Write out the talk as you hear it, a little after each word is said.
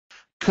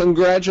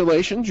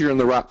Congratulations, you're in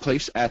the right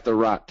place at the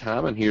right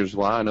time, and here's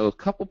why. I know a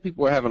couple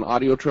people are having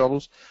audio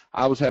troubles.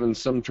 I was having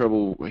some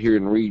trouble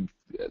hearing Reed,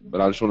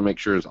 but I just want to make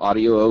sure is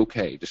audio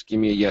okay. Just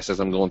give me a yes as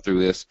I'm going through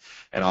this,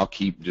 and I'll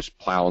keep just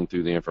plowing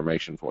through the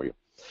information for you.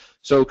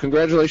 So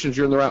congratulations,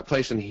 you're in the right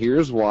place, and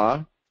here's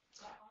why.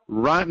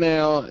 Right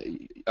now,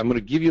 I'm going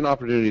to give you an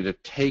opportunity to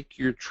take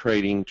your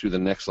trading to the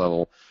next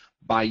level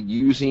by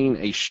using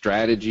a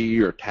strategy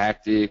or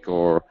tactic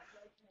or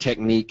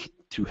technique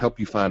to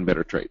help you find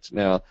better trades.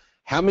 Now,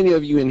 how many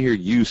of you in here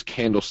use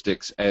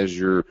candlesticks as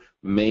your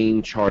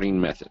main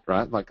charting method,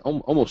 right? Like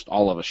almost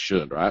all of us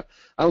should, right?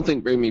 I don't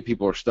think very many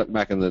people are stuck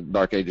back in the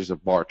dark ages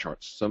of bar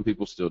charts. Some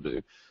people still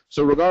do.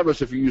 So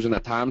regardless if you're using a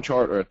time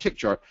chart or a tick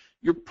chart,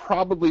 you're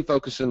probably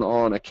focusing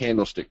on a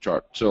candlestick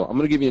chart. So I'm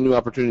going to give you a new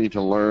opportunity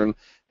to learn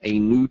a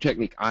new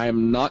technique. I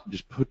am not,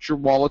 just put your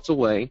wallets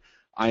away,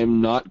 I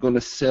am not going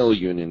to sell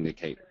you an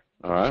indicator,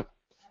 all right?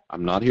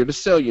 I'm not here to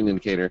sell you an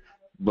indicator.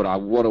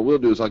 But what I will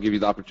do is I'll give you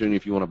the opportunity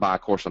if you want to buy a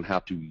course on how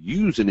to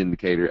use an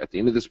indicator. At the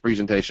end of this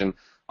presentation,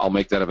 I'll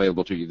make that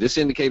available to you. This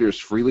indicator is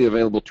freely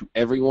available to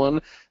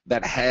everyone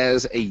that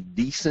has a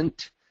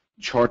decent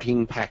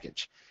charting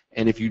package.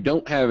 And if you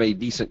don't have a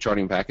decent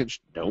charting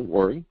package, don't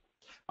worry.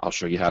 I'll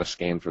show you how to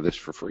scan for this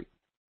for free.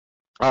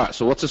 All right,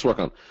 so what's this work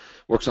on?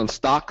 Works on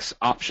stocks,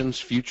 options,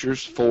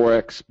 futures,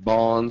 forex,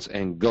 bonds,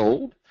 and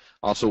gold.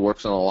 Also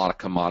works on a lot of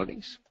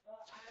commodities.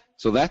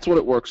 So that's what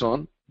it works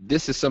on.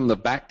 This is some of the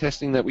back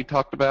testing that we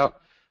talked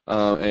about,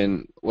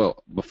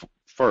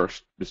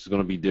 first, this is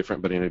going to be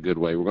different, but in a good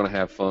way. We're going to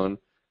have fun.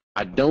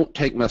 I don't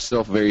take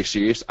myself very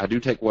serious. I do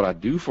take what I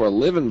do for a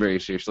living very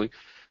seriously.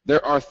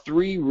 There are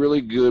 3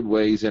 really good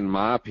ways, in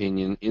my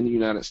opinion, in the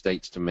United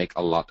States to make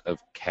a lot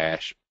of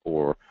cash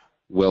or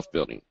wealth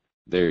building.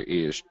 There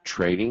is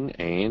trading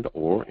and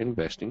or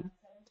investing.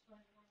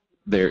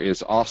 There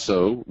is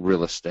also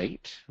real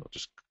estate, I'll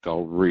just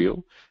call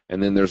real,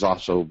 and then there's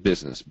also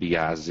business,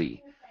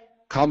 B-I-Z.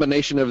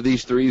 Combination of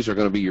these 3 are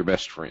going to be your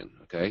best friend,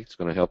 okay? It's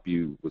going to help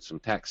you with some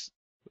tax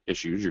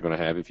issues you're going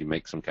to have if you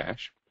make some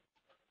cash.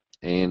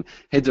 And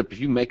heads up, if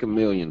you make $1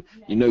 million,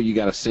 you know you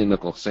got to send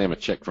Uncle Sam a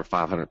check for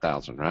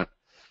 $500,000, right?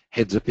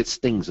 Heads up, it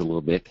stings a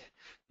little bit,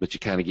 but you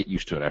kind of get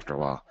used to it after a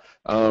while.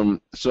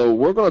 So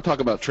we're going to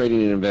talk about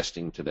trading and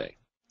investing today.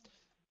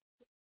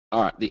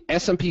 All right, the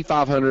S&P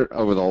 500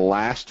 over the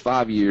last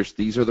 5 years,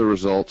 these are the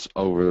results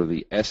over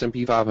the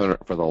S&P 500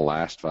 for the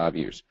last 5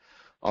 years.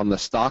 On the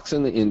stocks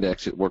in the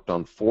index, it worked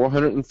on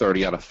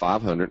 430 out of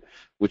 500,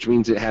 which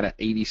means it had an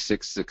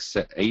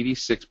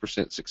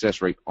 86%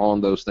 success rate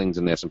on those things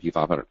in the S&P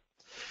 500.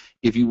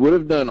 If you would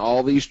have done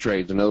all these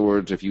trades, in other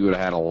words, if you would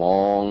have had a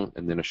long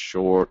and then a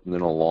short and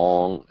then a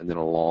long and then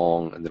a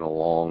long and then a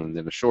long and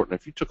then a short, and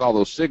if you took all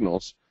those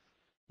signals,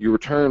 your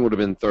return would have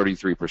been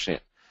 33%.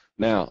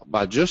 Now,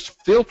 by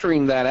just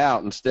filtering that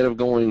out instead of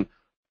going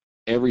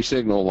every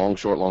signal, long,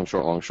 short, long,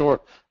 short, long,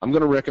 short, I'm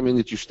going to recommend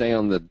that you stay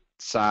on the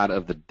side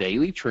of the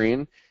daily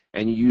trend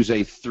and you use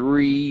a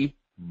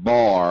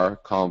 3-bar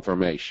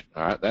confirmation.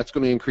 All right, that's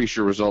going to increase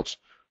your results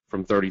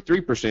from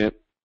 33%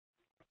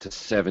 to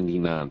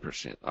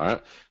 79%. All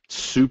right,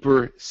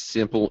 super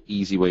simple,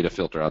 easy way to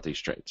filter out these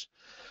trades.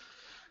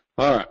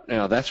 All right,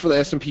 now that's for the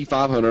S&P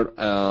 500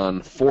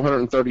 on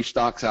 430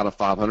 stocks out of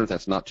 500.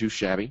 That's not too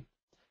shabby.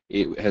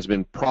 It has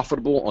been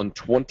profitable on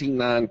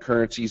 29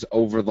 currencies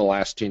over the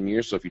last 10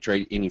 years. So if you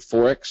trade any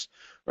forex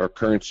or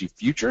currency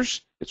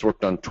futures, it's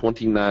worked on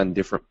 29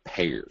 different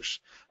pairs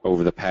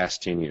over the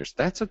past 10 years.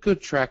 That's a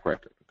good track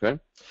record, okay?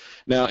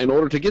 Now, in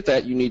order to get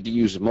that, you need to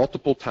use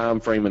multiple time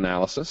frame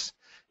analysis,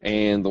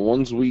 and the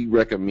ones we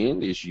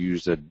recommend is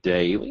use a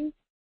daily,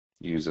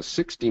 use a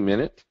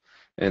 60-minute,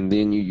 and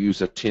then you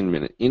use a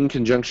 10-minute in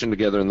conjunction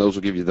together, and those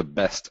will give you the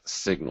best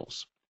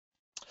signals.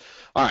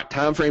 All right,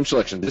 time frame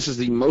selection. This is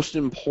the most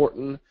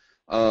important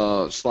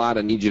slide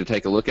I need you to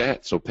take a look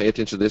at, so pay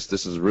attention to this.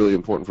 This is really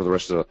important for the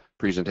rest of the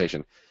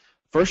presentation.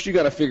 First, you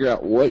got to figure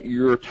out what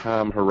your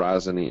time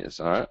horizon is,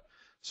 all right?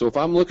 So if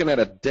I'm looking at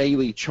a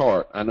daily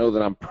chart, I know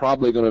that I'm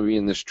probably going to be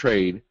in this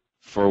trade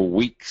for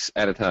weeks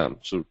at a time,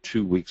 so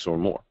 2 weeks or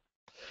more.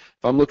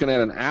 If I'm looking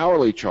at an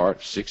hourly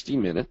chart, 60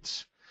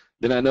 minutes,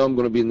 then I know I'm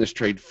going to be in this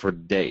trade for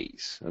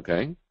days,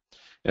 okay? And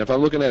if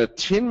I'm looking at a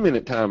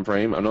 10-minute time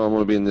frame, I know I'm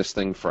going to be in this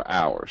thing for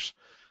hours.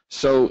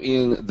 So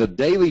in the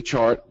daily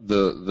chart,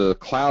 the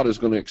cloud is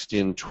going to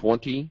extend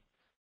 20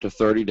 to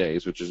 30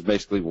 days, which is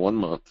basically 1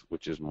 month,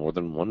 which is more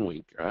than 1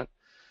 week, right?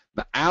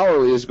 The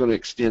hourly is going to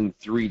extend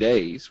 3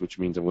 days, which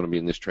means I'm going to be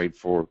in this trade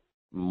for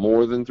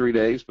more than 3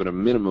 days, but a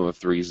minimum of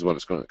 3 is what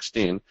it's going to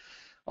extend.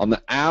 On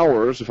the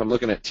hours, if I'm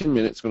looking at 10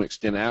 minutes, it's going to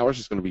extend hours.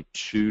 It's going to be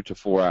 2 to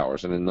 4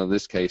 hours, and in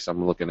this case,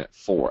 I'm looking at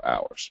 4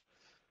 hours.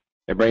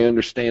 Everybody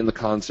understand the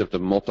concept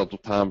of multiple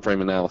time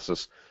frame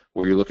analysis?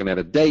 Where you're looking at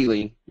a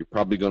daily, you're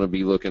probably going to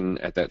be looking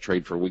at that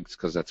trade for weeks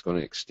because that's going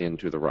to extend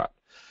to the right.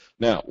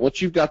 Now,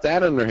 once you've got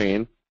that in your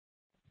hand,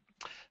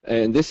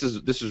 and this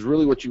is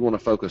really what you want to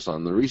focus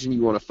on. The reason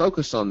you want to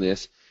focus on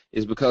this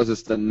is because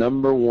it's the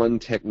 #1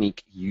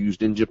 technique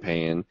used in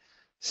Japan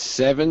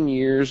 7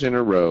 years in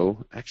a row,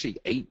 actually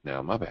 8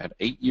 now, my bad,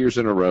 8 years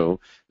in a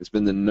row, it's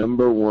been the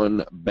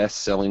 #1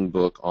 best-selling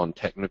book on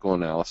technical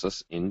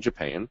analysis in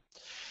Japan.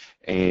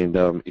 And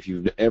if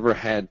you've ever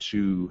had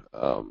to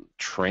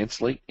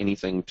translate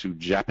anything to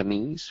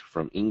Japanese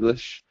from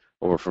English,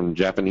 or from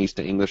Japanese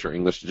to English or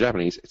English to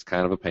Japanese, it's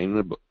kind of a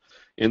pain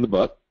in the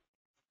butt.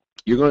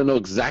 You're going to know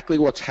exactly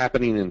what's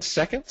happening in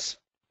seconds.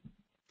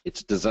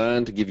 It's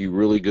designed to give you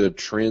really good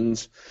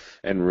trends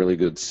and really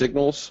good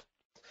signals.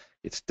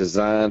 It's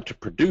designed to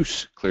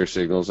produce clear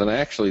signals, and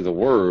actually the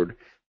word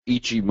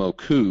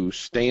Ichimoku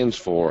stands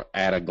for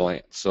at a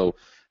glance. So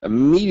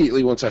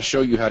immediately once I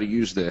show you how to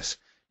use this,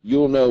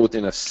 you'll know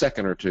within a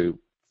second or two,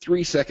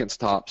 3 seconds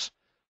tops,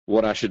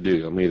 what I should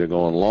do. I'm either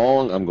going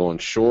long, I'm going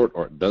short,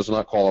 or it does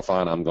not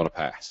qualify and I'm going to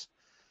pass.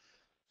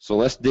 So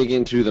let's dig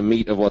into the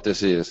meat of what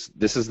this is.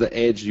 This is the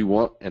edge you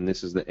want, and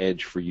this is the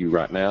edge for you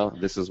right now.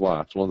 This is why.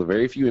 It's one of the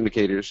very few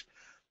indicators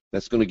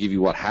that's going to give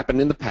you what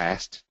happened in the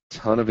past. A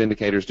ton of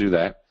indicators do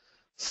that.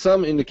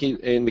 Some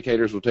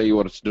indicators will tell you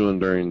what it's doing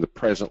during the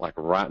present, like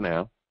right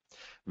now.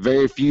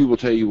 Very few will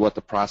tell you what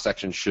the price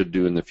action should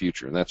do in the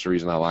future, and that's the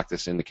reason I like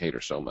this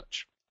indicator so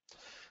much.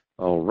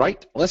 All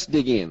right, let's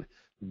dig in.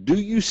 Do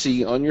you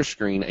see on your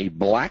screen a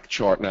black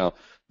chart? Now,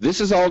 this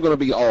is all going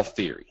to be all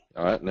theory.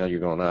 All right, now you're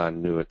going, I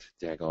knew it,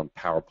 daggone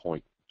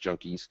PowerPoint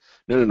junkies.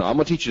 No, I'm going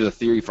to teach you the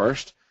theory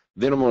first.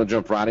 Then I'm going to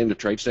jump right into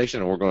TradeStation,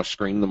 and we're going to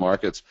screen the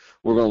markets.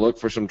 We're going to look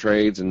for some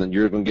trades, and then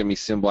you're going to give me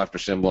symbol after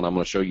symbol, and I'm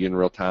going to show you in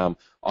real time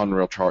on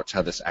real charts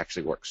how this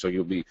actually works. So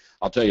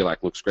I'll tell you,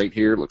 like, looks great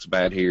here, looks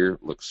bad here,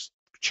 looks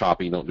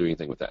choppy, don't do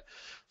anything with that.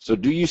 So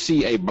do you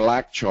see a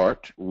black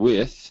chart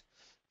with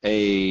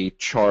a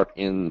chart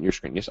in your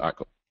screen? Yes, all right,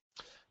 cool.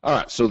 All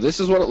right, so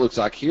this is what it looks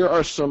like. Here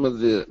are some of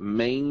the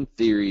main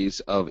theories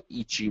of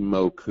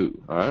Ichimoku.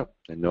 All right,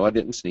 and no, I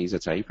didn't sneeze.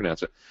 That's how you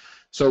pronounce it.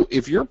 So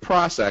if your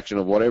price action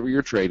of whatever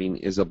you're trading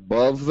is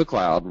above the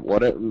cloud,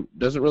 it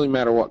doesn't really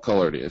matter what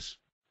color it is.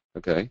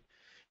 Okay,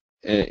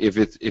 if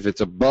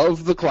it's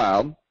above the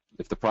cloud,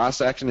 if the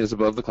price action is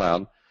above the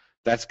cloud,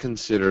 that's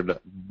considered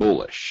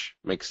bullish.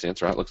 Makes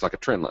sense, right? Looks like a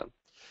trend line.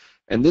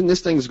 And then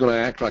this thing is going to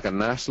act like a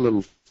nice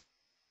little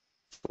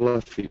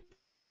fluffy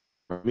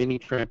mini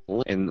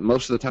trampoline, and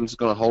most of the time it's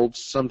going to hold.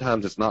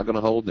 Sometimes it's not going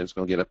to hold, then it's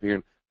going to get up here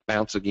and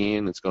bounce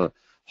again. It's going to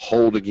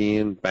hold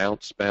again,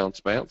 bounce,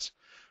 bounce, bounce.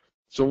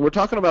 So when we're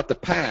talking about the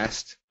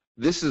past,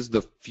 this is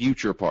the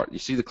future part. You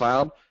see the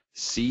cloud?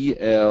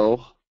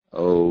 C-L-O-U-D,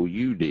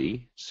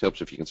 this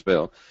helps if you can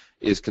spell,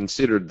 is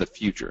considered the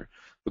future.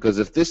 Because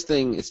if this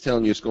thing is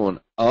telling you it's going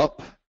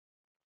up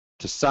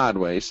to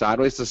sideways,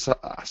 sideways to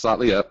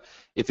slightly up,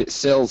 if it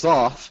sells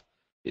off,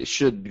 it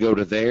should go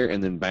to there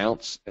and then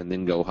bounce and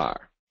then go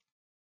higher.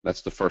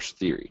 That's the first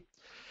theory.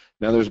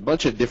 Now there's a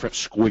bunch of different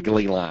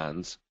squiggly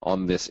lines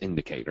on this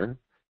indicator.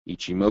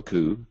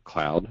 Ichimoku,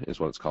 cloud is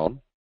what it's called.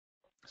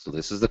 So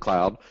this is the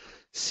cloud,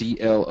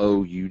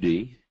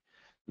 C-L-O-U-D.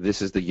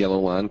 This is the yellow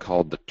line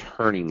called the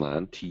turning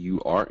line,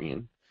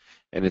 T-U-R-N.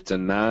 And it's a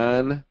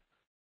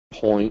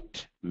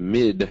 9-point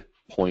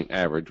midpoint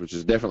average, which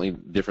is definitely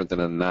different than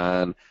a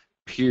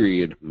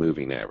 9-period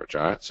moving average.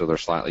 All right, so they're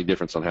slightly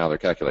different on how they're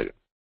calculated.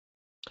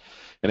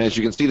 And as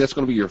you can see, that's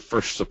going to be your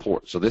first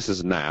support. So this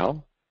is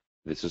now.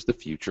 This is the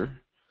future.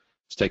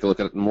 Let's take a look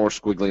at more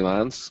squiggly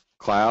lines.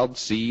 Cloud,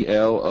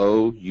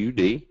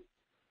 C-L-O-U-D.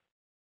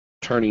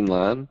 Turning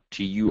line,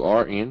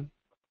 T-U-R-N.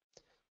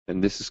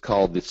 And this is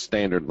called the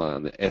standard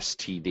line, the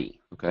STD.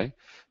 Okay.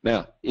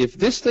 Now, if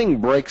this thing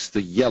breaks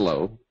the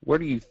yellow, where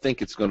do you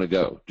think it's going to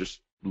go?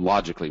 Just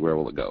logically, where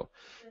will it go?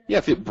 Yeah,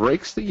 if it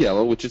breaks the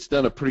yellow, which it's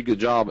done a pretty good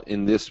job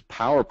in this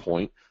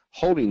PowerPoint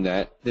holding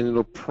that, then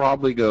it'll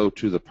probably go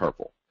to the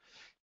purple.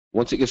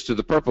 Once it gets to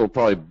the purple, it'll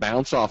probably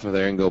bounce off of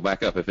there and go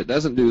back up. If it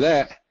doesn't do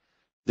that,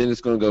 then it's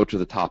going to go to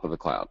the top of the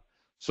cloud.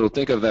 So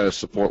think of that as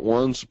support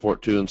 1,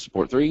 support 2, and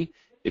support 3.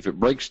 If it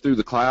breaks through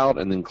the cloud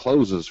and then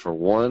closes for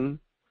 1,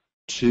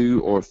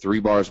 2, or 3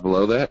 bars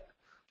below that,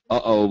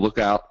 uh-oh, look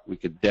out. We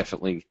could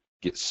definitely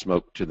get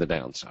smoked to the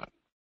downside.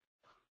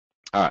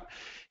 All right,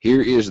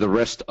 here is the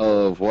rest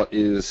of what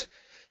is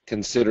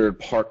considered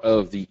part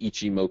of the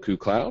Ichimoku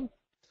cloud.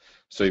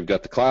 So you've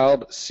got the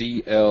cloud,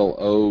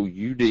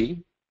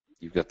 C-L-O-U-D.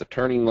 You've got the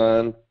turning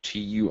line,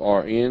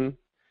 T-U-R-N.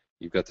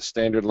 You've got the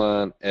standard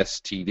line,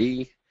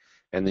 S-T-D.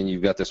 And then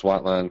you've got this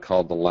white line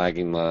called the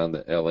lagging line,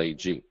 the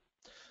L-A-G.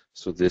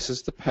 So this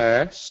is the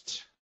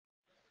past.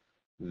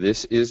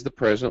 This is the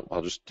present.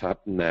 I'll just type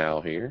now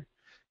here.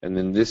 And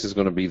then this is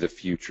going to be the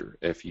future,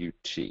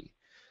 F-U-T.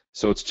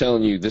 So it's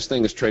telling you this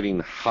thing is trading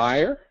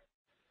higher.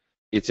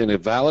 It's in a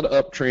valid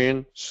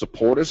uptrend.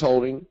 Support is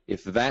holding.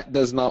 If that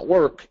does not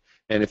work,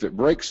 and if it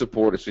breaks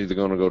support, it's either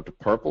going to go to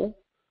purple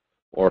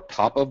or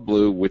top of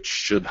blue, which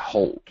should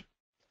hold.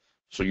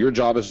 So your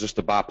job is just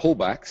to buy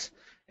pullbacks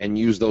and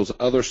use those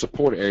other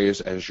support areas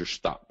as your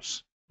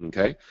stops.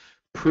 Okay?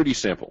 Pretty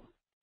simple.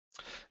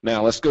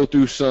 Now let's go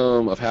through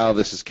some of how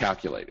this is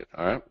calculated.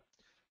 All right?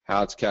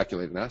 How it's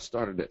calculated. Now I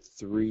started at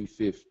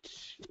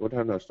 3:50. What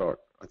time did I start?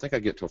 I think I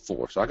get till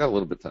 4, so I got a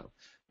little bit of time.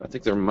 I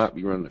think there might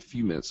be running a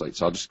few minutes late,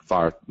 so I'll just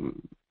fire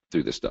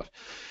through this stuff.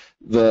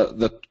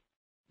 The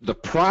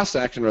price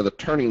action or the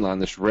turning line,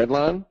 this red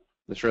line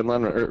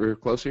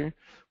right close here,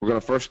 we're going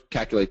to first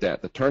calculate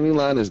that. The turning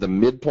line is the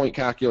midpoint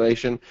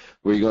calculation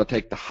where you're going to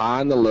take the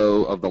high and the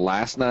low of the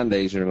last 9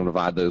 days and you're going to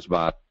divide those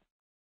by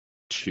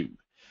 2.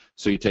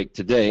 So you take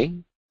today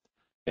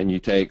and you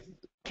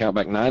count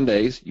back 9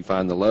 days, you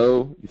find the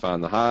low, you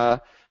find the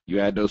high, you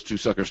add those two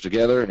suckers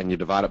together and you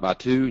divide it by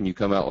 2 and you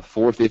come out with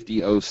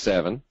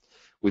 450.07,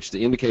 which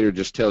the indicator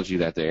just tells you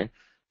that there.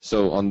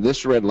 So on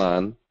this red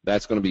line,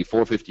 that's going to be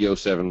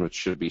 450.07, which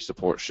should be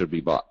support, should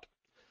be bought.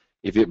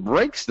 If it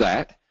breaks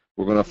that,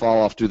 we're going to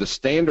fall off to the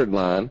standard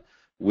line,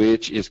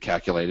 which is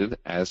calculated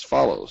as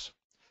follows.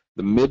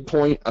 The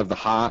midpoint of the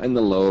high and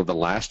the low of the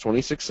last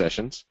 26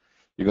 sessions,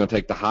 you're going to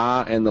take the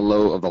high and the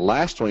low of the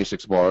last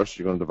 26 bars,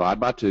 you're going to divide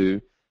by 2.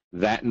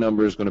 That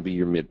number is going to be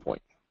your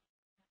midpoint.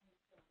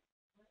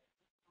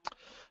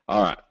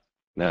 All right,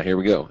 now here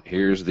we go.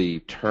 Here's the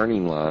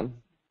turning line.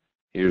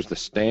 Here's the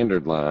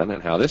standard line,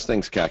 and how this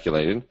thing's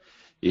calculated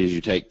is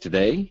you take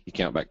today, you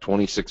count back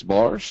 26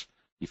 bars,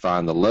 you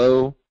find the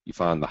low, you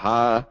find the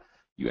high,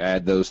 you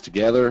add those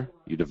together,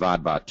 you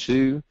divide by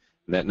 2,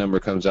 and that number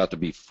comes out to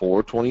be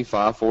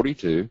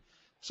 425.42.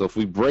 So if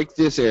we break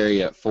this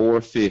area at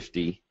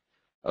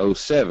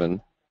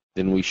 450.07,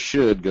 then we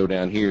should go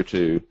down here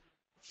to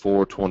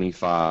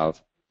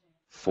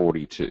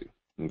 425.42.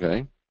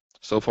 Okay?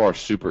 So far,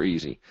 super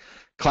easy.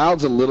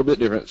 Cloud's a little bit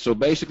different. So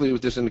basically,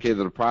 with this indicator,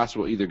 the price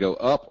will either go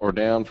up or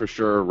down for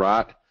sure,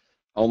 right?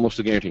 Almost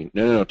a guarantee.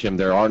 No, Tim,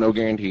 there are no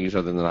guarantees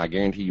other than I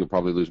guarantee you'll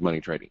probably lose money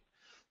trading.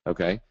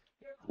 Okay?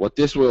 What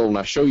this will, when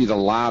I show you the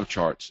live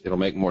charts, it'll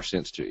make more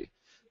sense to you.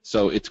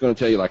 So it's going to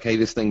tell you, like, hey,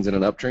 this thing's in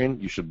an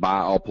uptrend. You should buy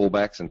all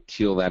pullbacks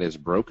until that is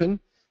broken.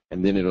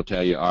 And then it'll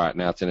tell you, all right,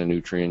 now it's in a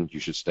new trend. You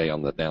should stay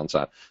on the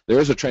downside. There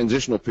is a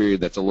transitional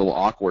period that's a little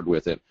awkward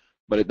with it,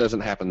 but it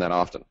doesn't happen that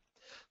often.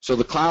 So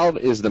the cloud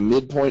is the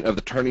midpoint of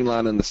the turning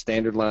line and the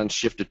standard line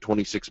shifted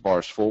 26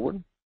 bars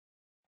forward.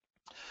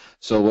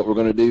 So what we're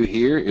going to do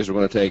here is we're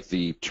going to take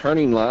the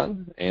turning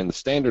line and the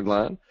standard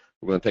line.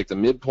 We're going to take the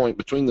midpoint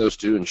between those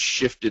two and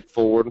shift it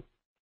forward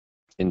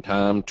in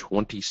time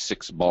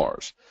 26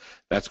 bars.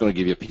 That's going to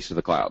give you a piece of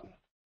the cloud.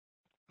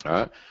 All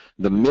right.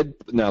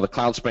 Now the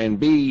cloud span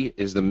B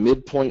is the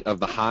midpoint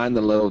of the high and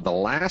the low of the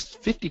last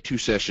 52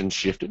 sessions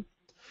shifted.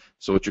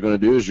 So what you're going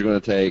to do is you're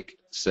going to take,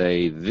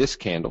 say, this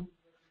candle,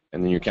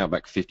 and then you count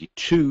back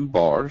 52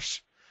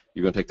 bars.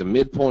 You're going to take the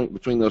midpoint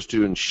between those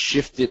two and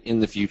shift it in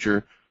the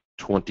future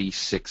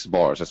 26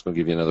 bars. That's going to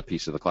give you another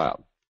piece of the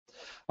cloud.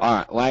 All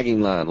right,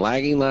 lagging line.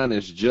 Lagging line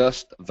is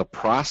just the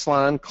price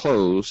line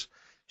close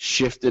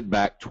shifted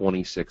back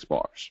 26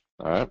 bars.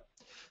 All right,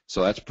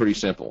 so that's pretty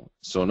simple.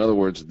 So in other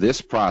words,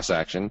 this price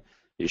action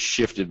is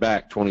shifted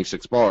back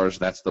 26 bars.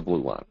 That's the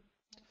blue line.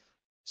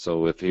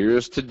 So if here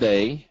is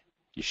today,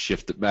 you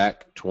shift it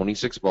back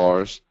 26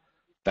 bars.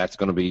 That's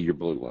going to be your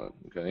blue line,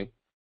 okay?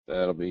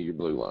 That'll be your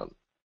blue line.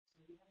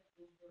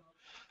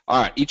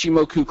 All right,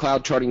 Ichimoku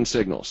cloud charting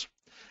signals.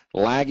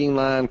 Lagging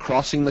line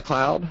crossing the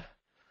cloud,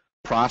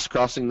 price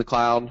crossing the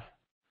cloud,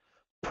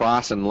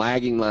 price and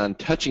lagging line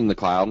touching the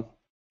cloud,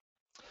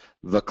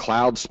 the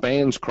cloud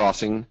spans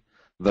crossing,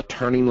 the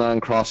turning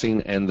line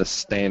crossing, and the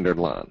standard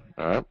line,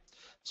 all right?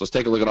 So let's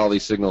take a look at all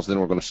these signals, then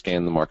we're going to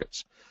scan the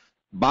markets.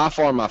 By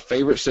far, my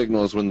favorite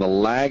signal is when the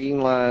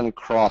lagging line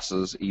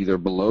crosses either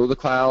below the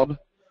cloud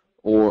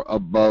or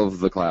above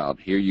the cloud.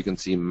 Here you can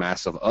see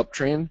massive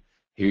uptrend.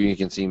 Here you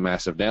can see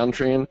massive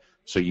downtrend.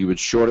 So you would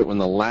short it when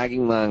the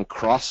lagging line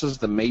crosses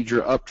the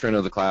major uptrend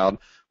of the cloud,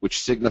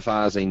 which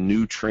signifies a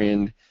new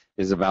trend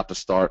is about to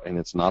start, and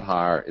it's not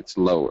higher, it's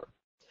lower.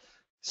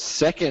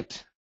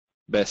 Second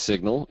best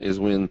signal is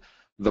when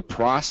the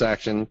price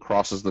action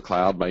crosses the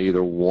cloud by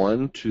either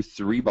 1 to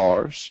 3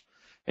 bars,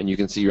 and you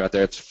can see right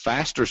there it's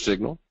faster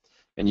signal,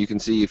 and you can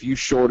see if you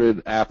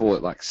shorted Apple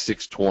at like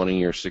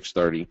 620 or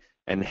 630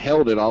 and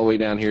held it all the way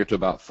down here to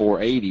about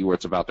 480 where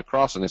it's about to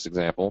cross in this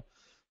example,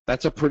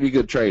 that's a pretty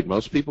good trade.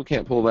 Most people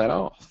can't pull that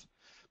off.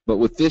 But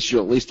with this,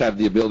 you'll at least have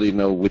the ability to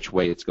know which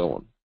way it's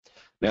going.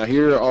 Now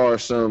here are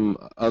some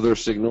other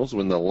signals.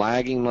 When the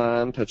lagging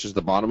line touches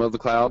the bottom of the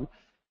cloud,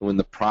 and when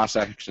the price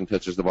action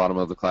touches the bottom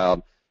of the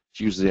cloud, it's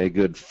usually a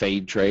good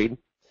fade trade.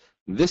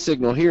 This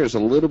signal here is a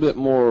little bit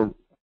more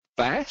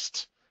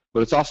fast, but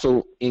it's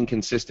also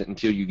inconsistent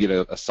until you get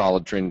a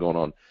solid trend going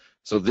on.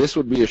 So this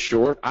would be a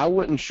short. I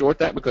wouldn't short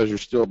that because you're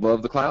still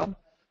above the cloud,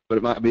 but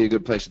it might be a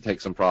good place to take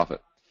some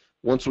profit.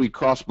 Once we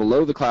cross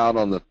below the cloud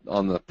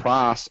on the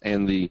price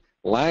and the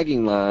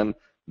lagging line,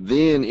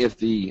 then if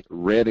the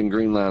red and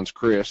green lines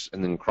criss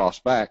and then cross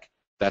back,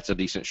 that's a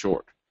decent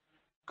short.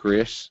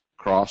 Criss,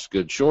 cross,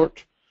 good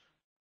short.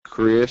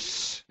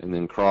 Criss, and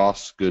then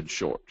cross, good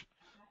short.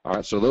 All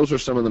right, so those are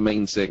some of the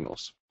main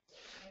signals.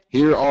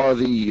 Here are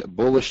the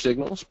bullish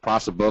signals.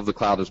 Price above the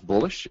cloud is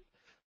bullish.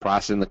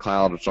 Price in the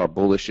cloud are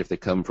bullish if they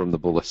come from the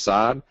bullish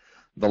side.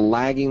 The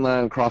lagging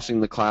line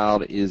crossing the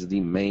cloud is the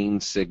main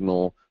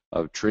signal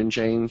of trend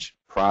change.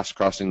 Price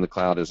crossing the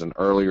cloud is an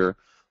earlier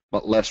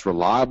but less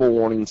reliable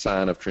warning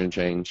sign of trend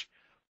change.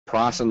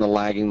 Price and the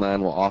lagging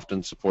line will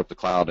often support the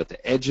cloud at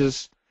the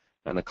edges,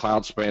 and the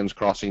cloud spans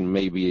crossing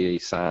may be a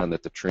sign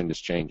that the trend is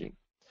changing.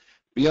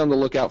 Be on the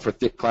lookout for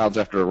thick clouds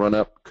after a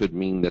run-up. Could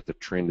mean that the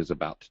trend is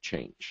about to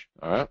change.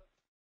 All right.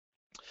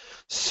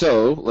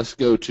 So let's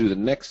go to the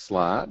next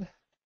slide,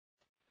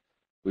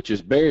 which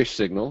is bearish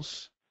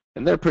signals.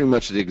 And they're pretty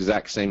much the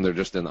exact same. They're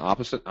just in the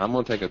opposite. I'm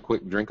going to take a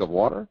quick drink of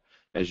water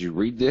as you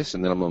read this,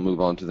 and then I'm going to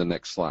move on to the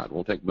next slide.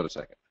 We'll take but a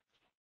second.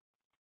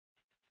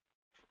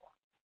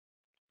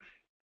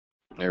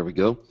 There we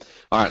go.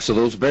 All right, so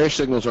those bearish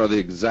signals are the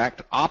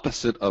exact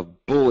opposite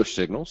of bullish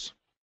signals.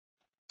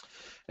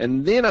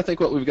 And then I think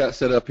what we've got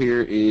set up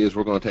here is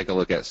we're going to take a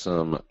look at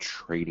some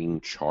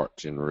trading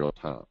charts in real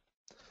time.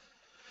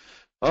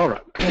 All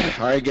right, I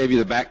already gave you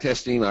the back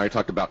testing. I already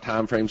talked about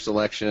time frame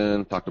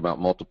selection, talked about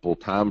multiple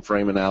time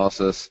frame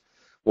analysis.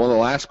 One of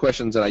the last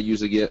questions that I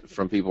usually get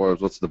from people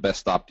is, what's the best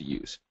stop to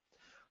use?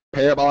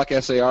 Parabolic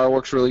SAR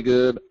works really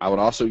good. I would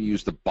also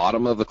use the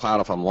bottom of the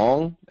cloud if I'm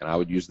long, and I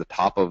would use the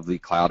top of the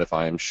cloud if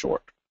I am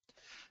short.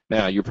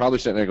 Now, you're probably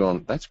sitting there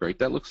going, that's great.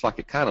 That looks like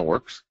it kind of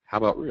works. How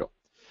about real?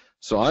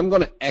 So I'm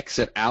going to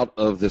exit out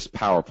of this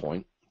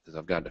PowerPoint, because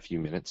I've got a few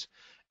minutes,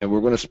 and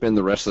we're going to spend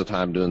the rest of the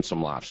time doing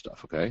some live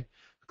stuff, okay?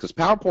 Because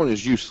PowerPoint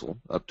is useful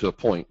up to a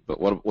point, but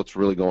what's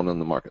really going on in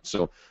the market?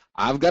 So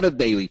I've got a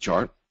daily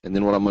chart, and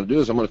then what I'm going to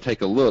do is I'm going to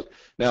take a look.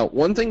 Now,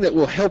 one thing that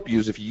will help you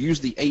is if you use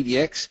the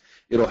ADX,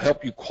 it'll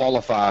help you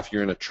qualify if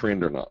you're in a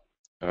trend or not,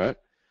 all right?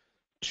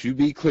 To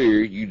be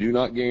clear, you do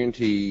not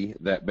guarantee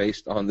that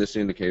based on this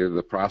indicator,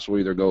 the price will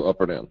either go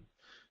up or down.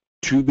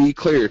 To be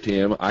clear,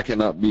 Tim, I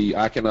cannot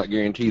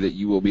guarantee that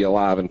you will be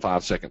alive in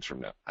 5 seconds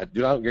from now. I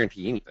do not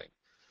guarantee anything.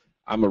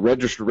 I'm a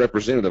registered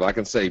representative. I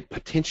can say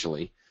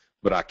potentially,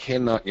 but I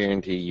cannot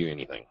guarantee you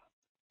anything.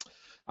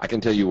 I can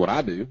tell you what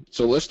I do.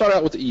 So let's start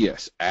out with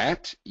ES.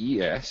 At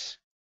ES.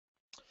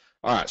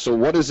 All right, so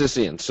what is this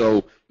in?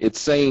 So it's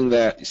saying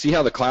that, see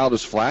how the cloud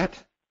is flat?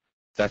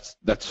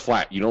 That's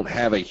flat. You don't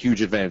have a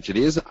huge advantage. It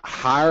is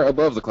higher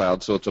above the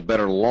cloud, so it's a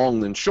better long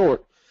than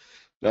short.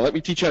 Now let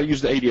me teach you how to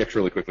use the ADX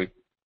really quickly.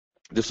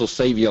 This will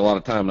save you a lot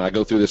of time, and I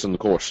go through this in the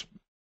course.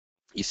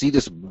 You see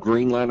this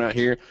green line right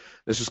here?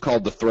 This is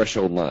called the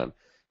threshold line.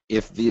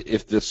 If the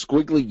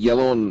squiggly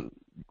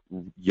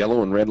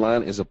yellow and red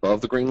line is above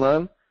the green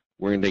line,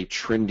 we're in a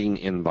trending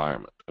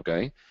environment,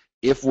 okay?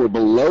 If we're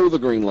below the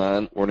green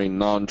line, we're in a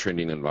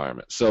non-trending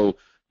environment. So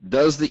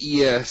does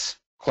the ES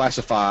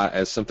classify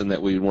as something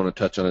that we want to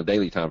touch on a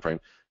daily time frame?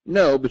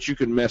 No, but you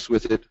can mess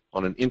with it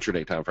on an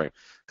intraday time frame.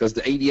 Because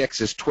the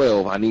ADX is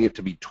 12, I need it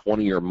to be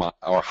 20 or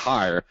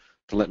higher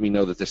to let me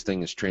know that this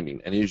thing is trending.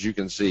 And as you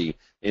can see,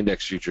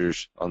 index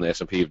futures on the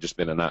S&P have just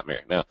been a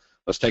nightmare. Now,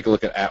 let's take a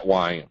look at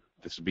YM.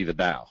 This would be the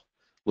Dow.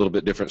 A little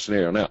bit different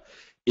scenario. Now,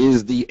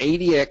 is the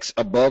ADX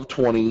above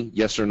 20,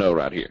 yes or no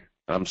right here?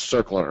 I'm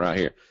circling it right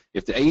here.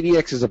 If the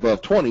ADX is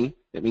above 20,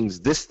 it means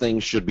this thing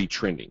should be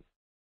trending.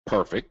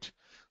 Perfect.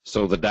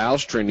 So the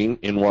Dow's trending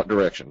in what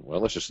direction?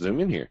 Well, let's just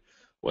zoom in here.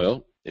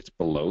 Well, it's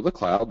below the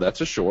cloud.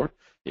 That's a short.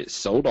 It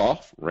sold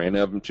off, ran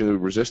up into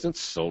resistance,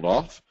 sold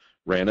off,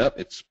 ran up.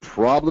 It's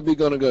probably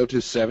going to go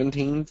to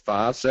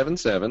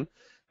 17,577,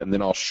 and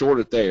then I'll short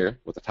it there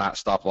with a tight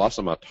stop loss,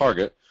 and my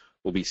target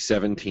will be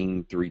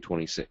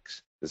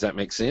 17,326. Does that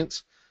make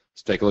sense?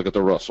 Let's take a look at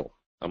the Russell.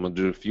 I'm going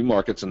to do a few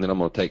markets, and then I'm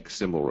going to take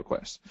symbol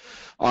requests.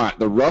 All right,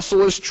 the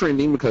Russell is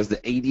trending because the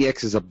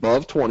ADX is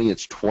above 20.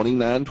 It's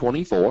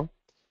 29.24.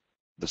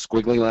 The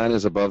squiggly line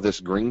is above this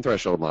green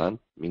threshold line.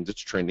 It means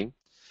it's trending.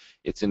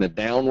 It's in a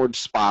downward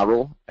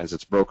spiral as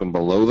it's broken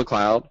below the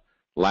cloud.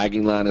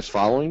 Lagging line is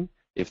following.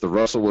 If the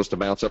Russell was to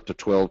bounce up to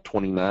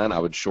 12.29, I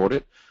would short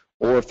it.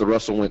 Or if the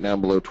Russell went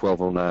down below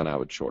 12.09, I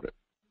would short it.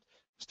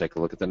 Let's take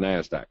a look at the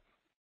NASDAQ.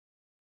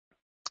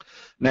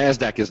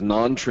 NASDAQ is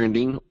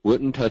non-trending,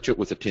 wouldn't touch it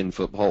with a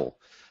 10-foot pole.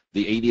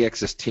 The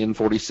ADX is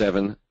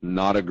 1047,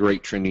 not a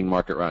great trending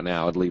market right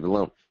now. I'd leave it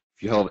alone.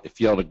 If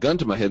you held a gun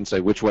to my head and say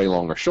which way,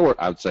 long or short,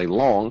 I would say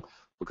long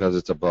because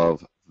it's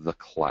above the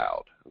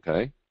cloud,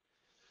 okay?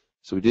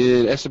 So we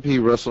did S&P,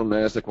 Russell,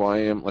 NASDAQ,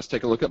 YM. Let's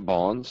take a look at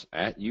bonds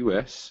at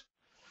US.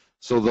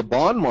 So the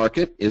bond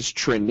market is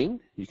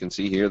trending. You can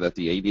see here that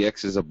the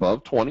ADX is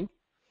above 20.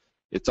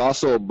 It's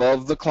also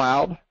above the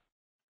cloud.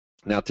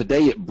 Now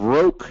today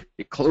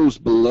it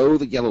closed below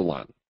the yellow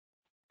line,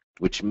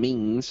 which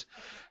means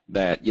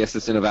that yes,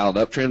 it's in a valid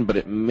uptrend, but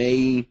it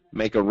may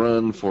make a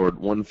run for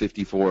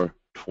 154,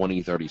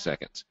 20, 30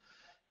 seconds.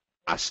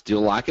 I still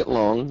like it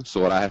long,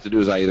 so what I have to do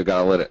is I either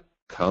got to let it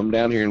come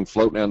down here and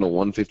float down to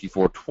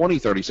 154, 20,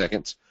 30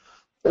 seconds,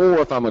 or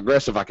if I'm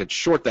aggressive, I could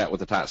short that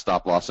with a tight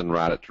stop loss and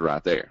ride it to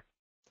right there.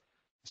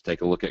 Let's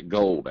take a look at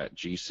gold at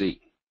GC.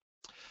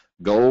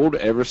 Gold,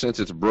 ever since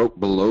it's broke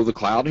below the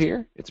cloud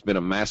here, it's been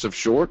a massive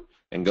short,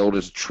 and gold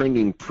is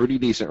trending pretty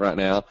decent right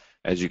now.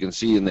 As you can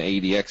see in the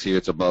ADX here,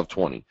 it's above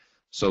 20.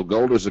 So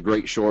gold is a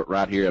great short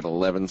right here at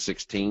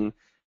 1116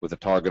 with a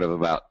target of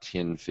about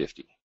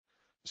 1050.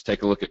 Let's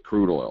take a look at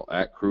crude oil.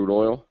 At crude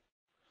oil,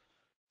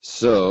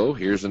 so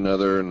here's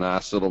another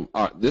nice little,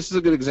 all right, this is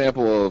a good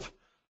example of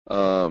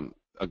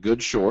a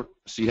good short.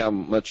 See how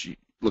much,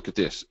 look at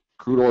this.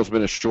 Crude oil's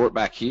been a short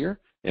back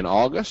here in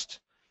August,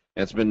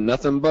 and it's been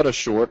nothing but a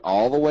short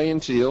all the way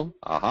until,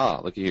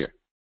 looky here.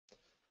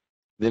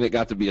 Then it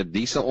got to be a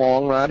decent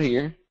long right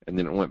here, and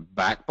then it went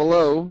back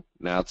below.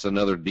 Now it's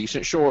another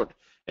decent short,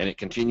 and it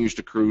continues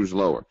to cruise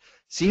lower.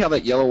 See how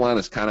that yellow line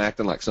is kind of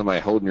acting like somebody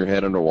holding your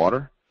head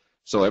underwater?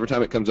 So every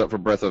time it comes up for a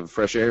breath of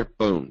fresh air,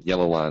 boom,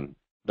 yellow line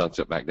dunks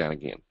it back down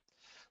again.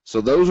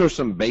 So those are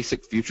some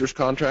basic futures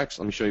contracts.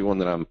 Let me show you one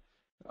that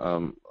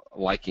I'm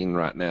liking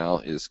right now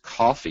is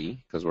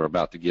coffee, because we're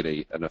about to get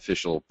an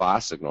official buy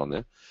signal on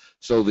this.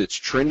 So it's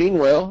trending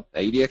well.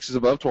 ADX is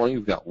above 20.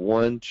 We've got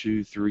 1,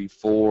 2, 3,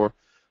 4,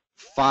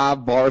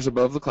 5 bars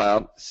above the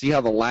cloud. See how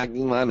the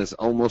lagging line is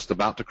almost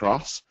about to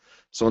cross?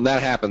 So when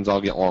that happens,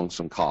 I'll get long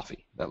some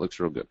coffee. That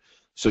looks real good.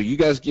 So you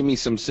guys give me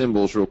some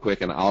symbols real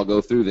quick, and I'll go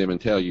through them and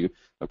tell you,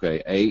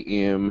 okay,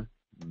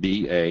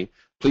 AMBA.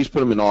 Please put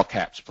them in all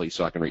caps, please,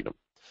 so I can read them.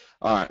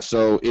 All right,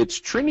 so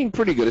it's trending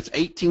pretty good. It's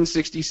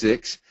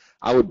 1866.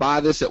 I would buy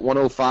this at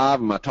 105,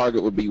 and my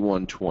target would be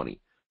 120.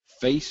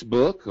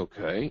 Facebook,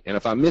 okay, and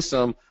if I miss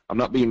some, I'm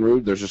not being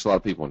rude. There's just a lot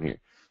of people in here.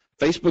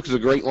 Facebook is a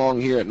great long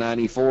here at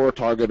 94.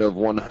 Target of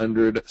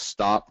 100.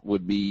 Stop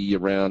would be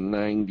around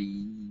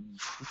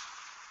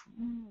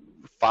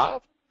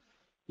 95.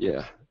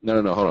 Yeah.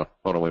 No. Hold on.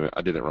 Wait a minute.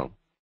 I did it wrong.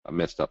 I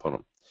messed up. Hold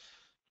on.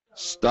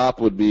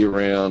 Stop would be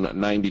around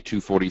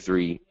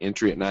 92.43.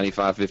 Entry at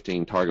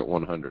 95.15. Target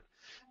 100.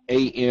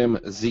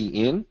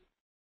 AMZN.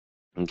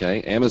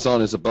 Okay.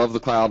 Amazon is above the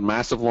cloud.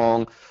 Massive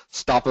long.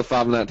 Stop of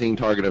 519.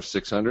 Target of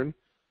 600.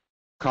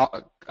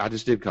 I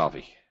just did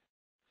coffee.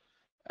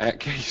 At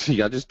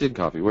KC, I just did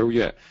coffee. Where were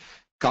you at?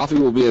 Coffee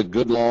will be a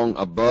good long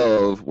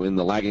above when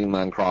the lagging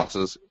line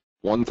crosses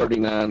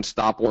 139.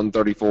 Stop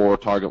 134.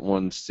 Target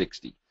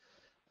 160. Is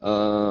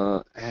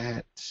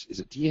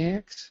it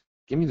DX?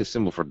 Give me the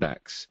symbol for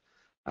DAX.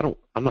 I'm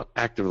not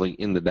actively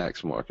in the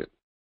DAX market.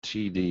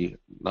 TD,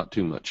 not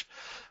too much.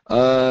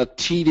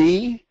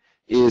 TD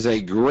is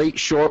a great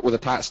short with a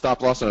tight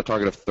stop loss and a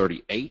target of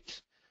 38.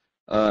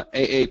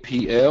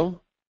 AAPL,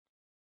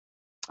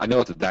 I know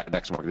what the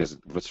DAX market is,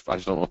 but I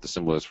just don't know what the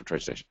symbol is for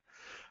TradeStation.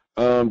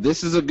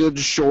 This is a good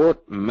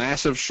short,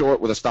 massive short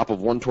with a stop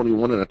of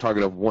 121 and a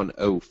target of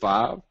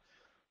 105.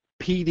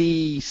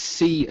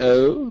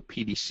 PDCO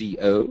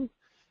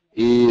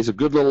is a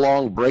good little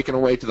long breaking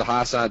away to the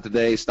high side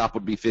today. Stop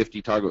would be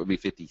 50, target would be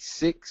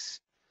 56.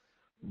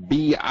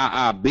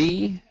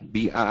 BIIB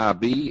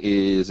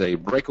is a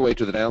breakaway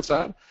to the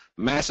downside.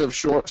 Massive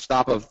short,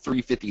 stop of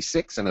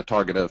 356 and a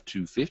target of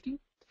 250.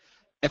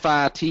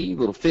 FIT,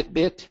 little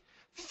Fitbit.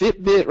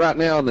 Fitbit right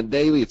now on the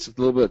daily, it's a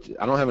little bit,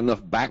 I don't have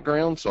enough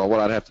background, so what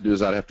I'd have to do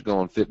is I'd have to go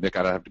on Fitbit,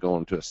 I'd have to go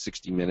into a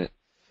 60-minute.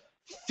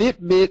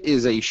 Fitbit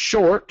is a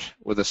short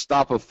with a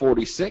stop of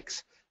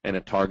 46 and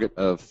a target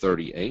of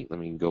 38. Let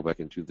me go back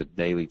into the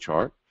daily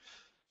chart.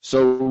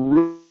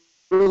 So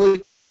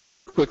really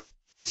quick,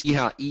 see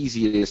how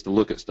easy it is to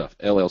look at stuff.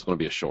 LL is going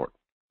to be a short.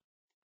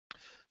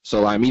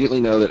 So I immediately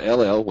know that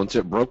LL, once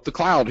it broke the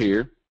cloud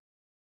here,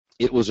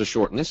 it was a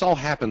short. And this all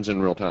happens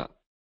in real time.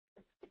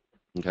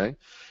 Okay?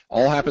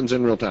 All happens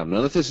in real time.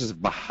 None of this is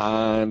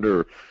behind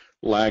or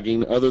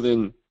lagging other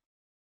than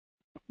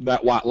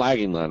that white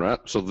lagging line, right?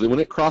 So when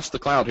it crossed the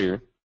cloud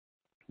here,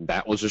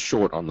 that was a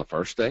short on the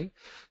first day,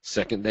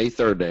 second day,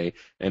 third day,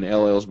 and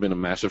LL's been a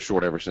massive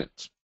short ever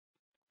since.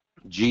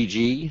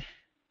 GG,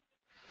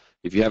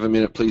 if you have a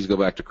minute, please go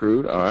back to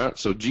crude. All right,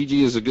 so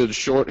GG is a good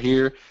short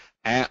here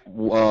at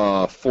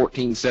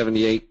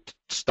 1478,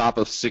 stop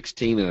of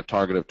 16 and a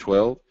target of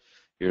 12.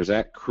 Here's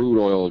that crude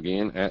oil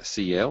again at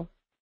CL.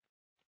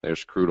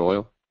 There's crude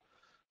oil,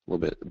 a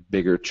little bit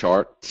bigger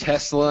chart.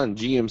 Tesla and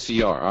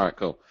GMCR. All right,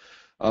 cool.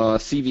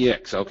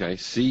 CVX, okay,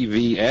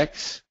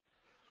 CVX.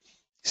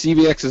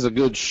 CVX is a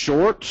good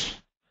short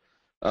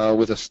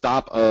with a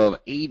stop of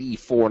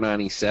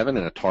 84.97 and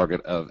a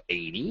target of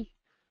 80.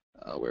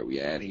 Where are we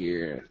at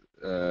here?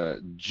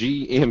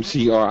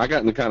 GMCR. I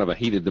got into kind of a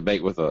heated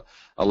debate with a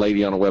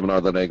lady on a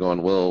webinar the other day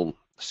going, well,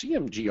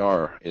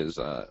 CMGR is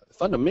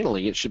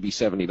fundamentally it should be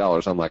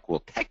 $70. I'm like,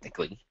 well,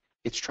 technically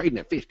it's trading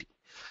at 50.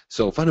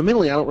 So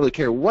fundamentally I don't really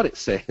care what it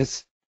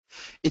says.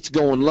 It's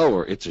going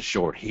lower. It's a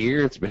short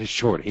here. It's been a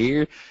short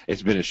here.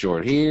 It's been a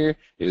short here.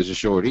 It was a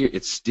short here.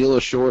 It's still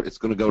a short. It's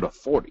going to go to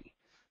 40.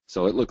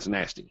 So it looks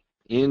nasty.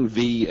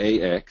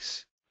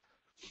 NVAX.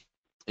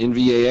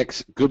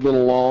 NVAX, good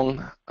little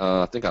long.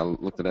 I think I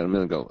looked at that a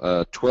minute ago.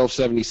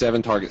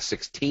 1277, target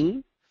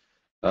 16.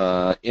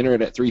 Enter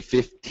it at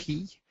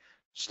 350.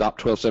 Stop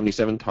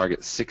 1277,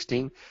 target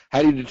 16.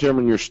 How do you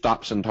determine your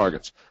stops and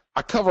targets?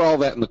 I cover all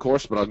that in the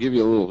course, but I'll give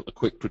you a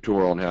quick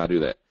tutorial on how I do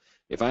that.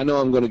 If I know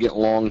I'm going to get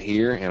long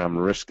here and I'm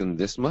risking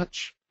this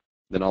much,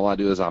 then all I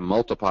do is I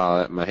multiply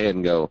that in my head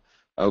and go,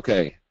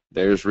 okay,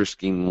 there's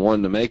risking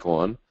 1 to make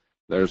 1,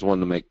 there's 1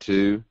 to make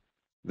 2,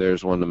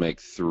 there's 1 to make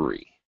 3.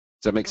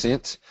 Does that make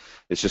sense?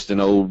 It's just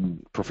an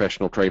old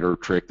professional trader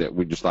trick that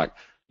we just like,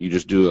 you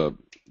just do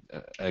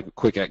a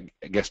quick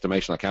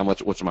guesstimation, like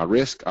what's my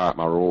risk? All right,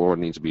 my reward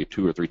needs to be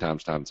 2 or 3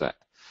 times that.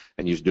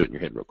 And you just do it in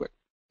your head real quick.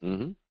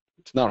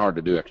 It's not hard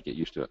to do after you get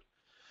used to it.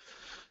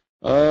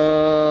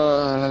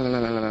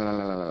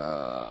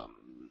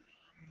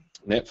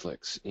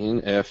 Netflix,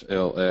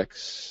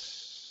 NFLX.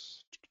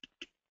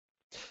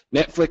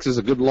 Netflix is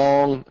a good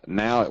long,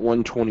 now at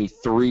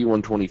 123,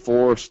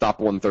 124, stop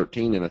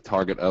 113, and a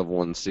target of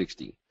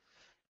 160.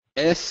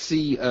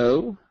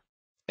 SCO,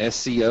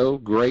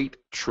 great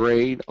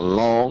trade,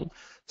 long,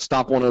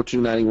 stop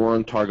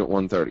 102.91, target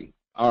 130.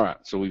 All right,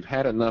 so we've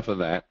had enough of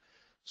that.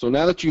 So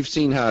now that you've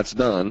seen how it's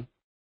done,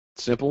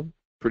 simple,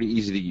 pretty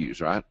easy to use,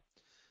 right?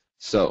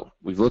 So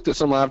we've looked at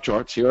some live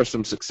charts. Here are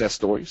some success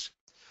stories.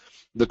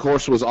 The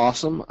course was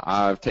awesome.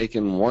 I've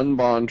taken one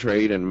bond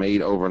trade and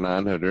made over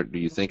 900. Do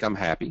you think I'm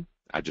happy?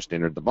 I just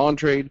entered the bond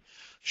trade,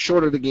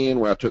 shorted again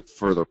where I took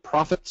further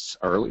profits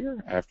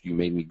earlier after you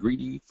made me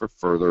greedy for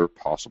further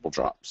possible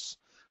drops.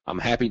 I'm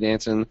happy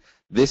dancing.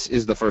 This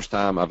is the first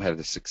time I've had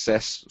a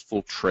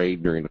successful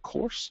trade during the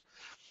course.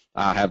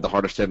 I have the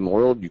hardest head in the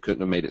world. You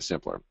couldn't have made it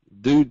simpler.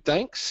 Dude,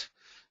 thanks.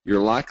 You're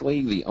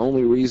likely the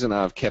only reason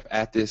I've kept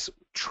at this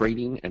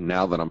trading, and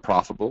now that I'm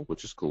profitable,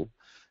 which is cool.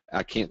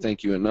 I can't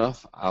thank you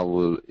enough.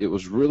 It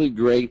was really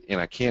great,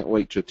 and I can't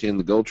wait to attend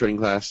the gold trading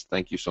class.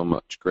 Thank you so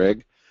much,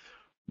 Greg.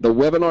 The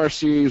webinar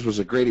series was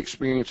a great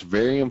experience,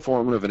 very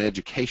informative and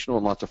educational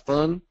and lots of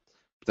fun.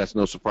 But that's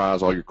no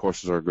surprise. All your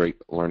courses are great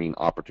learning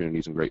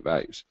opportunities and great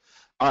values.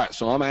 All right,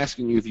 so I'm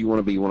asking you if you want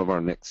to be one of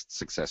our next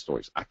success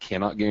stories. I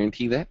cannot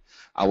guarantee that.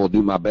 I will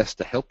do my best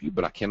to help you,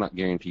 but I cannot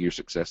guarantee your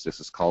success.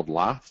 This is called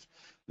life.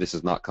 This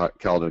is not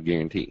called a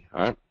guarantee,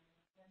 all right?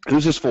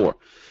 Who's this for?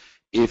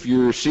 If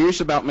you're serious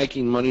about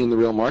making money in the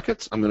real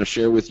markets, I'm going to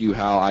share with you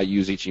how I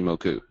use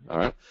Ichimoku, all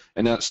right?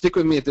 And now stick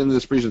with me at the end of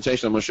this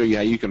presentation. I'm going to show you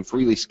how you can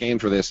freely scan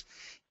for this,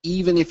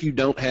 even if you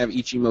don't have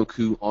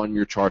Ichimoku on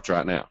your charts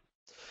right now.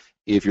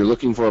 If you're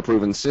looking for a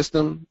proven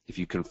system, if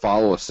you can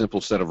follow a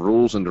simple set of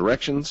rules and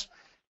directions,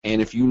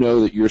 and if you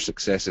know that your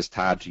success is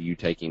tied to you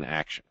taking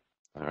action,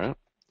 all right?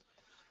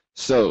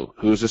 So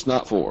who is this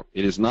not for?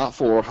 It is not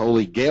for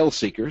holy grail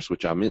seekers,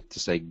 which I meant to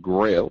say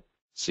grail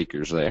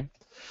seekers there.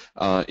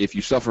 If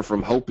you suffer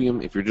from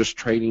hopium, if you're just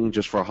trading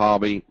just for a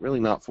hobby, really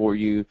not for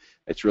you.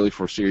 It's really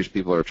for serious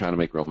people that are trying to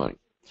make real money.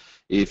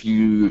 If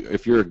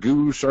you're a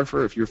guru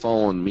surfer, if you're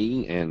following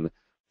me and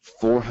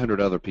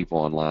 400 other people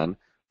online,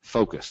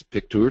 focus.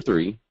 Pick 2 or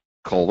 3,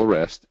 call the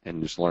rest,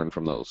 and just learn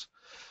from those.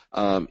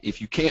 If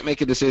you can't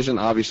make a decision,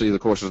 obviously the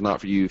course is not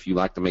for you. If you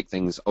like to make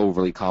things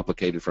overly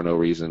complicated for no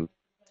reason,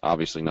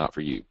 obviously not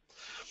for you.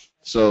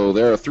 So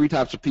there are 3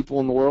 types of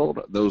people in the world: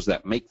 those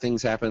that make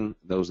things happen,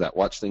 those that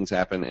watch things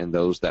happen, and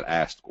those that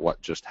ask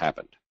what just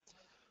happened.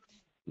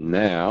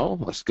 Now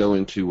let's go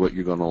into what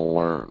you're going to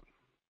learn.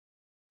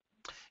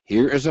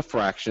 Here is a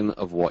fraction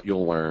of what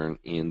you'll learn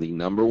in the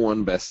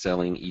 #1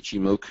 best-selling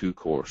Ichimoku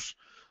course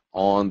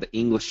on the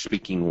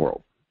English-speaking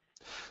world.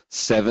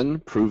 7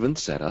 proven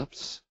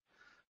setups,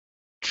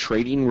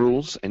 trading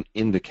rules and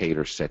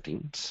indicator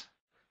settings,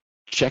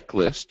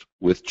 checklist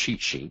with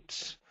cheat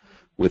sheets,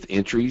 with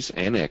entries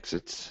and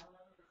exits,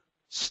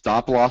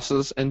 stop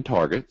losses and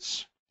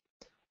targets,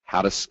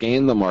 how to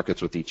scan the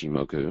markets with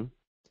Ichimoku,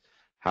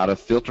 how to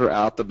filter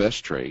out the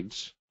best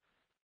trades.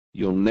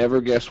 You'll never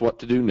guess what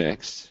to do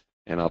next,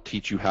 and I'll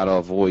teach you how to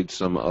avoid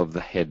some of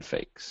the head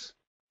fakes.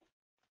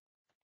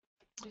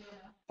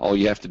 All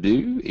you have to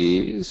do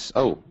is,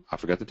 oh, I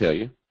forgot to tell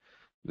you,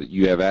 that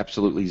you have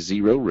absolutely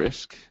 0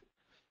 risk.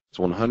 It's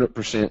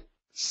 100%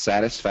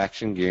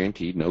 satisfaction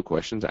guaranteed, no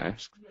questions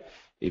asked.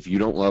 If you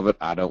don't love it,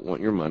 I don't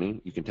want your money.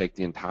 You can take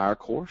the entire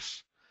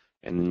course,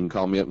 and then you can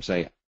call me up and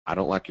say, I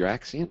don't like your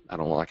accent. I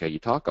don't like how you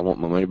talk. I want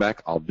my money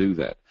back. I'll do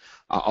that.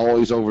 I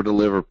always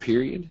over-deliver,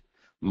 period.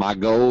 My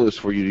goal is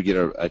for you to get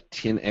a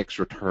 10x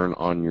return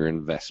on your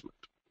investment.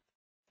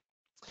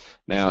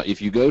 Now,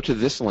 if you go to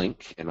this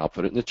link, and I'll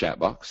put it in the chat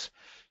box,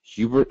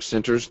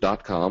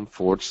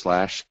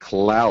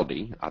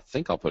 hubertcenters.com/cloudy. I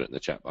think I'll put it in the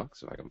chat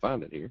box if I can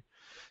find it here.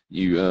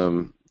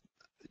 You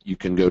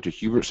can go to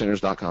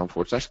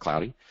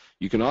hubertcenters.com/cloudy.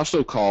 You can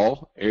also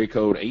call area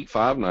code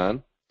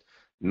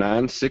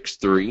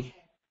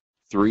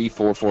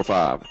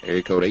 859-963-3445.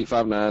 Area code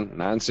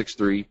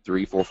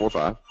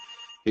 859-963-3445.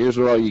 Here's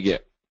what all you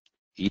get.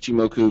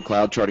 Ichimoku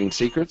Cloud Charting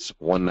Secrets,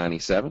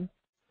 $197.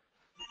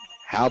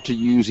 How to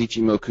use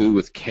Ichimoku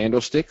with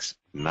candlesticks,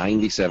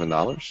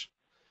 $97.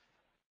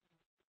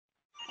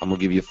 I'm going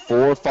to give you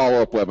 4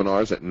 follow-up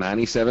webinars at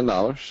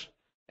 $97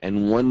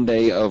 and 1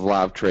 day of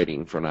live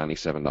trading for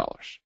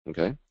 $97.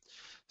 Okay?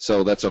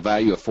 So that's a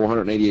value of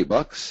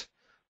 $488.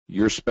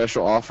 Your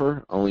special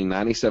offer, only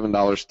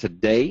 $97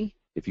 today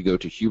if you go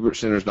to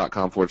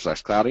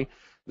hubertcenters.com/cloudy.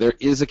 There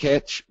is a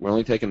catch. We're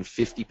only taking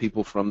 50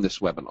 people from this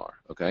webinar,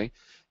 okay?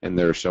 And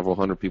there are several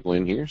hundred people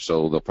in here,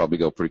 so they'll probably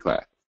go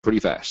pretty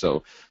fast.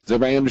 So does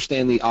everybody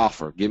understand the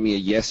offer? Give me a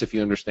yes if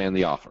you understand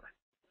the offer.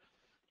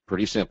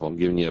 Pretty simple. I'm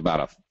giving you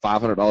about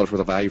 $500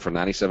 worth of value for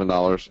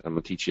 $97. I'm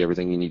going to teach you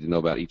everything you need to know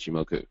about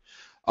Ichimoku.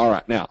 All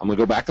right, now I'm going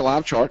to go back to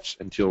live charts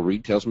until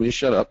Reed tells me to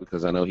shut up,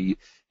 because I know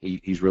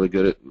he's really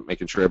good at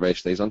making sure everybody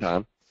stays on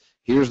time.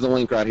 Here's the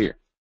link right here,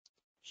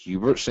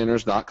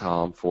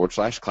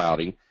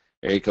 hubertcenters.com/cloudy,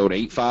 area code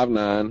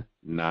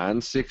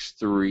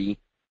 859-963-3445.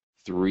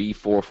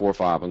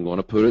 3445. I'm going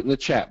to put it in the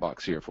chat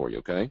box here for you,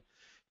 okay?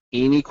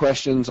 Any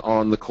questions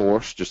on the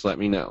course, just let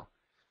me know.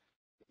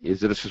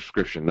 Is it a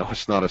subscription? No,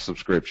 it's not a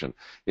subscription.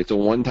 It's a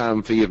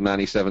one-time fee of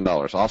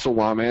 $97. Also,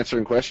 while I'm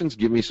answering questions,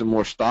 give me some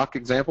more stock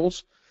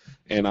examples,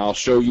 and I'll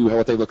show you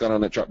what they look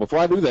on that chart. Before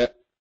I do that,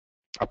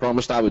 I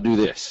promised I would do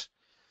this.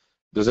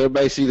 Does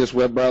everybody see this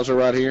web browser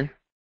right here?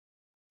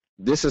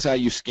 This is how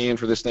you scan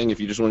for this thing if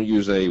you just want to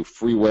use a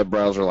free web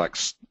browser like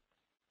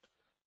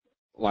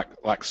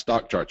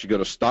stock charts. You go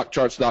to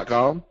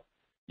stockcharts.com,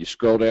 you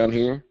scroll down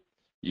here,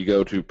 you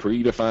go to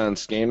predefined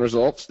scan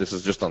results. This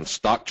is just on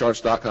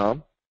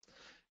stockcharts.com.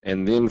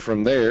 And then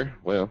from there,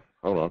 well,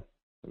 hold on,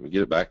 let me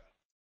get it back.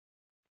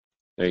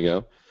 There you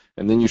go.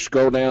 And then you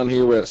scroll down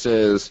here where it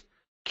says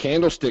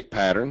candlestick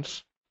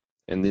patterns,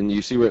 and then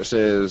you see where it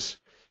says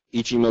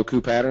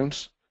Ichimoku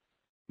patterns.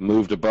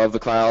 Moved above the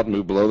cloud,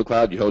 move below the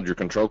cloud. You hold your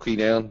control key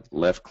down,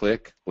 left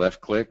click.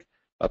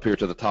 Up here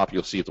to the top,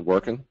 you'll see it's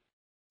working.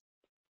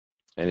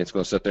 And it's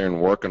going to sit there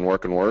and work and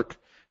work and work.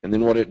 And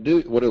then what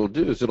it'll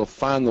do is it'll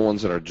find the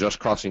ones that are just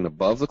crossing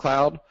above the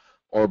cloud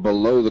or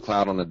below the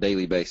cloud on a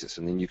daily basis,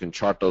 and then you can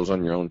chart those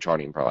on your own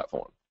charting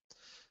platform.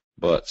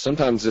 But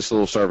sometimes this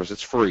little service,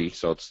 it's free,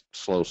 so it's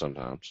slow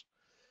sometimes.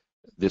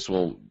 This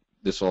will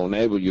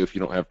enable you, if you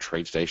don't have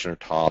TradeStation or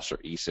TOS or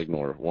eSignal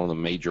or one of the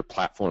major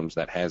platforms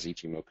that has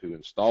Ichimoku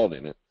installed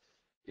in it,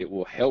 it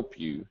will help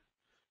you.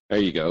 There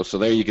you go. So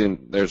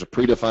there's a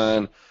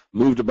predefined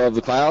moved above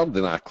the cloud.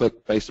 Then I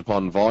click based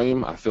upon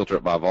volume. I filter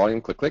it by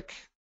volume. Click.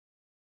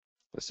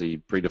 Let's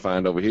see,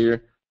 predefined over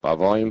here by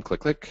volume.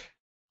 Click.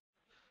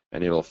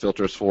 And it'll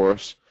filter us for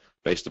us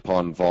based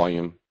upon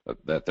volume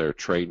that they're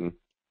trading.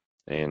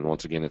 And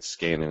once again, it's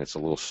scanning. It's a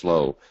little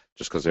slow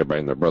just because everybody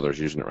and their brother is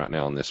using it right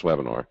now in this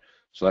webinar.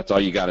 So that's all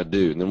you got to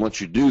do. And then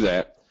once you do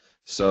that,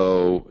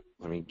 so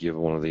let me give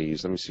one of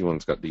these. Let me see one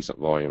that's got decent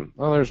volume.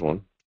 Oh, there's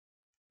one.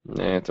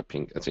 Nah, it's a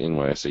pink. That's an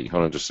NYSE.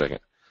 Hold on just a second.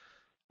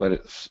 Let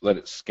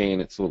it scan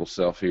its little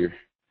self here,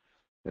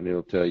 and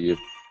it'll tell you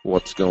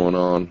what's going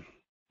on.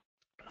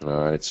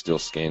 All right, it's still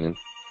scanning.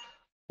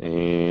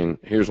 And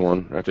here's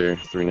one right there,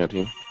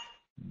 319.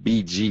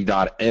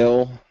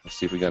 BG.L. Let's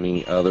see if we got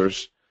any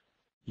others.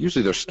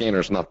 Usually their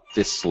scanner's not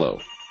this slow.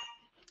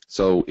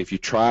 So if you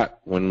try it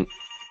when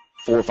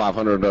 400 or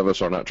 500 of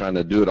us are not trying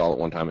to do it all at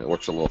one time, it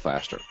works a little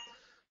faster.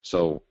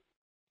 So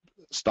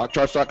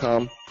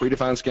stockcharts.com,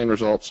 predefined scan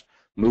results,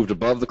 moved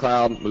above the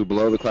cloud, moved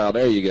below the cloud.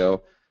 There you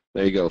go.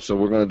 There you go. So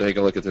we're going to take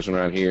a look at this one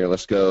right here.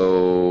 Let's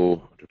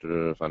go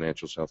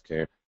financials,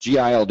 healthcare,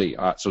 GILD.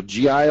 All right, so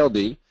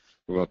GILD,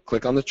 we're going to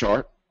click on the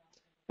chart,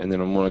 and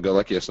then I'm going to go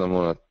like this, and I'm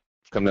going to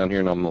come down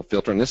here, and I'm going to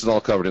filter, and this is all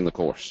covered in the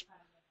course.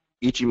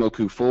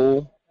 Ichimoku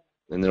full,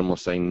 and then I'm going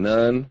to say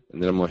none,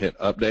 and then I'm going to hit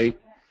update,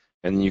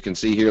 and then you can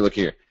see here, look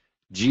here.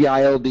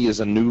 GILD is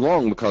a new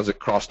long because it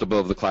crossed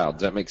above the cloud.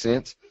 Does that make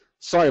sense?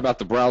 Sorry about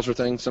the browser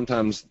thing.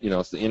 Sometimes,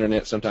 it's the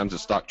internet. Sometimes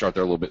it's stock chart.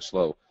 They're a little bit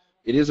slow.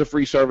 It is a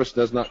free service.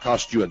 Does not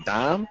cost you a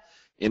dime.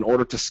 In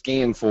order to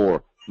scan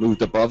for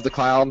moved above the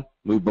cloud,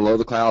 moved below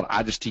the cloud,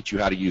 I just teach you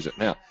how to use it.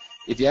 Now,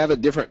 if you have a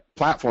different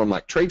platform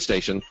like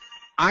TradeStation,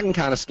 I can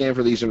kind of scan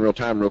for these in real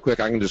time real quick.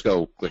 I can just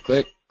go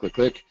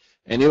click,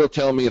 and it'll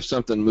tell me if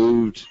something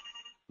moved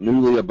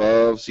newly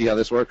above. See how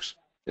this works?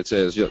 It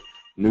says,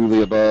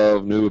 newly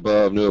above, new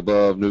above, new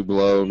above, new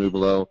below, new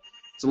below.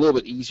 It's a little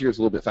bit easier. It's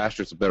a little bit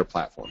faster. It's a better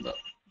platform, though.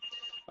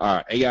 All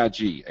right,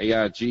 AIG.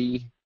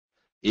 AIG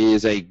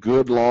is a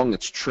good long.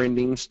 It's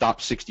trending.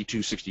 Stop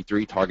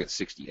 62.63, target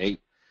 68.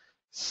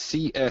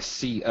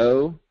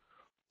 CSCO.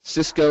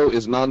 Cisco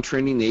is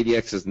non-trending. The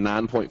ADX is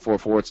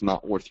 9.44. It's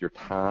not worth your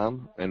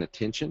time and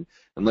attention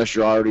unless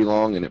you're already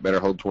long, and it better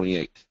hold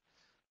 28.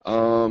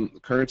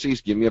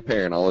 Currencies, give me a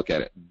pair, and I'll look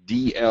at it.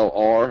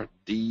 DLR.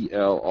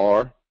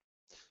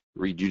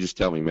 Reed, you just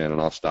tell me, man, and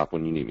I'll stop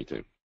when you need me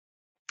to.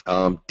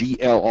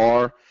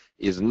 DLR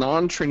is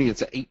non-trending.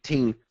 It's at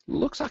 18.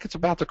 Looks like it's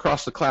about to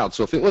cross the cloud.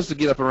 So if it was to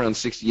get up around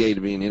 68,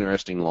 it'd be an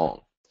interesting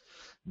long.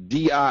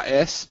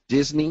 DIS,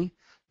 Disney.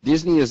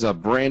 Disney is a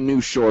brand new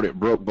short. It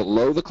broke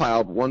below the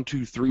cloud. 1,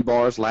 2, 3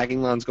 bars.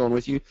 Lagging line's going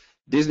with you.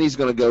 Disney's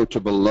going to go to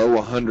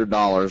below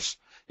 $100.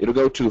 It'll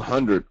go to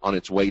 100 on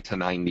its way to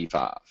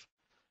 95.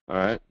 All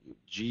right.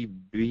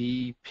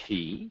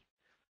 GBP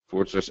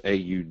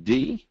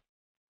 /AUD.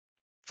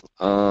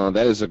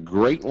 That is a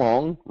great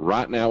long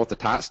right now with a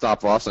tight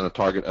stop loss and a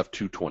target of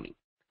 220.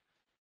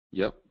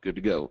 Yep, good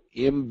to go.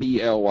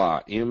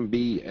 MBLY.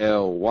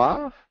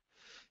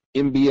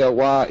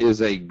 MBLY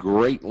is a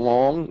great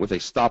long with a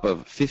stop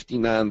of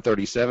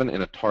 59.37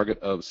 and a target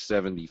of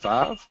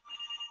 75.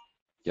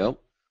 Yep.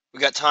 We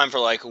got time for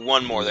like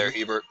one more there,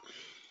 Hubert.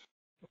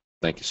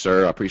 Thank you,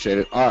 sir. I appreciate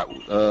it. All right,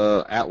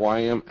 at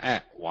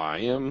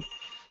YM.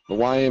 The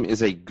YM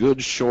is a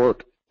good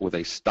short with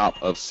a stop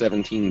of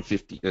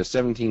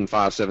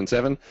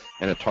 17.577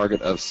 and a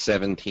target of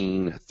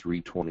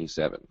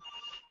 17.327.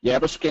 Yeah,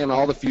 but scan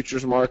all the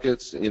futures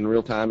markets in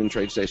real time in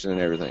TradeStation and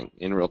everything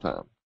in real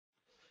time.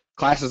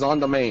 Class is on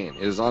demand.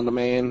 It is on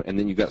demand, and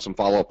then you've got some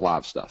follow-up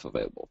live stuff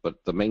available.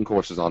 But the main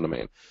course is on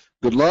demand.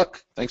 Good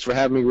luck. Thanks for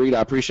having me, Reed.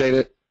 I appreciate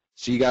it.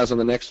 See you guys on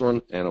the next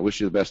one, and I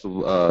wish you the best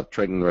of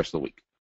trading the rest of the week.